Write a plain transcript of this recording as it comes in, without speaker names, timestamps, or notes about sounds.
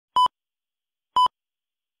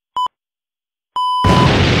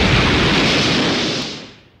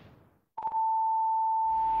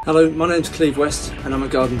Hello, my name's Cleve West and I'm a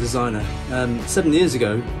garden designer. 7 years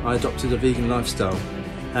ago I adopted a vegan lifestyle,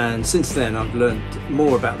 and since then I've learned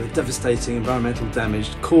more about the devastating environmental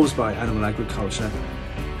damage caused by animal agriculture,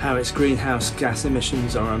 how its greenhouse gas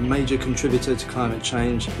emissions are a major contributor to climate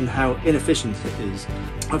change and how inefficient it is.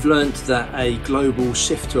 I've learned that a global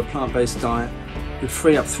shift to a plant-based diet would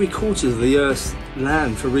free up 3/4 of the Earth's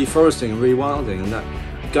land for reforesting and rewilding, and that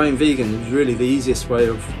going vegan is really the easiest way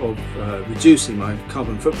of reducing my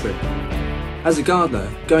carbon footprint. As a gardener,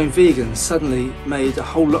 going vegan suddenly made a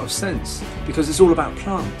whole lot of sense because it's all about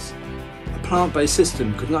plants. A plant-based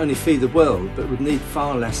system could not only feed the world but would need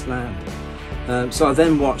far less land. So I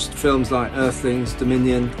then watched films like Earthlings,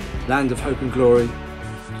 Dominion, Land of Hope and Glory.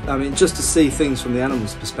 I mean, just to see things from the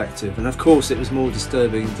animal's perspective, and of course it was more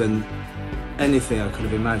disturbing than anything I could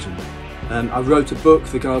have imagined. I wrote a book,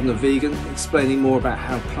 The Garden of Vegan, explaining more about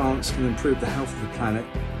how plants can improve the health of the planet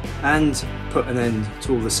and put an end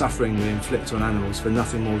to all the suffering we inflict on animals for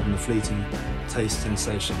nothing more than a fleeting taste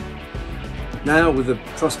sensation. Now, with the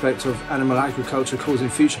prospect of animal agriculture causing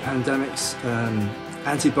future pandemics,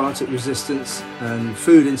 antibiotic resistance and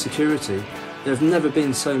food insecurity, there have never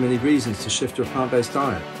been so many reasons to shift to a plant-based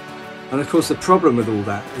diet. And of course the problem with all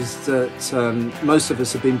that is that most of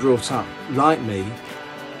us have been brought up, like me,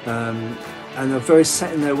 and are very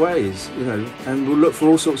set in their ways, and will look for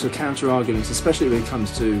all sorts of counter-arguments, especially when it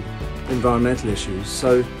comes to environmental issues.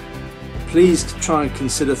 So please try and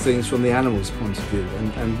consider things from the animal's point of view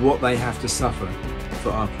and what they have to suffer for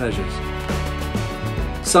our pleasures.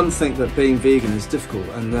 Some think that being vegan is difficult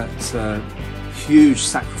and that huge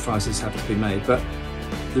sacrifices have to be made, but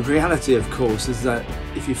the reality, of course, is that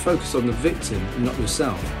if you focus on the victim and not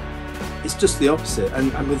yourself, it's just the opposite,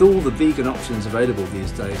 and with all the vegan options available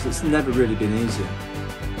these days, it's never really been easier.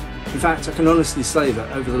 In fact, I can honestly say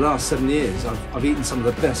that over the last 7 years I've eaten some of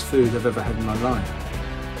the best food I've ever had in my life.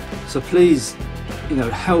 So please,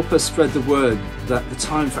 help us spread the word that the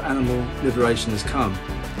time for animal liberation has come,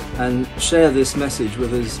 and share this message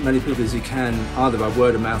with as many people as you can, either by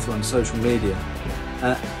word of mouth or on social media.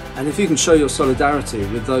 And if you can show your solidarity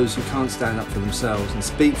with those who can't stand up for themselves and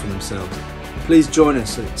speak for themselves, please join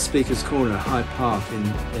us at Speaker's Corner at Hyde Park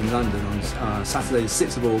in London on Saturday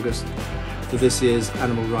 6th of August for this year's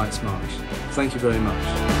Animal Rights March. Thank you very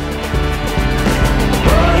much.